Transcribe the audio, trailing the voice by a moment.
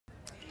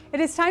It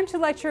is time to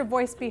let your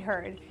voice be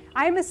heard.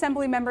 I am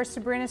Assemblymember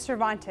Sabrina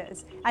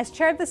Cervantes. As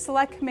chair of the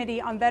Select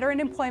Committee on Veteran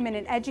Employment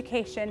and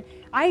Education,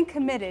 I am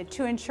committed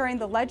to ensuring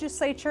the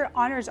legislature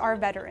honors our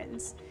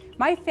veterans.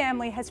 My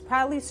family has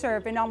proudly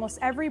served in almost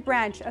every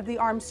branch of the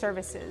armed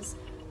services.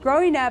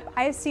 Growing up,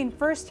 I have seen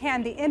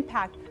firsthand the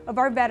impact of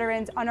our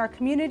veterans on our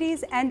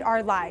communities and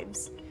our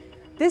lives.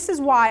 This is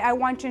why I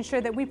want to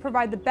ensure that we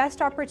provide the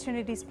best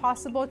opportunities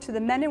possible to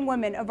the men and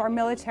women of our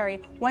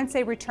military once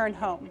they return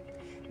home.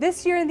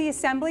 This year in the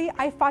Assembly,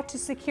 I fought to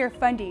secure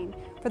funding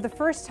for the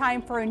first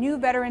time for a new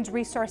Veterans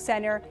Resource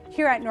Center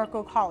here at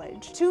Norco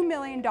College, $2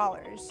 million.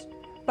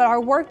 But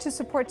our work to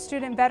support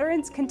student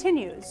veterans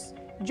continues.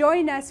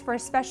 Join us for a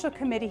special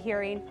committee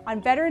hearing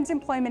on Veterans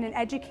Employment and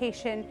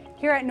Education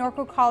here at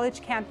Norco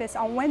College campus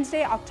on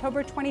Wednesday,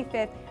 October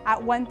 25th at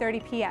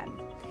 1:30 p.m.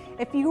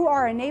 If you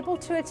are unable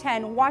to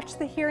attend, watch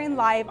the hearing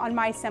live on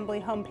my Assembly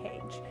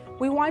homepage.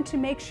 We want to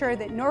make sure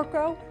that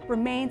Norco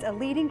remains a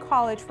leading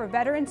college for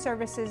veteran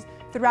services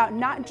throughout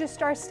not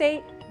just our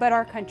state, but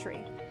our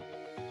country.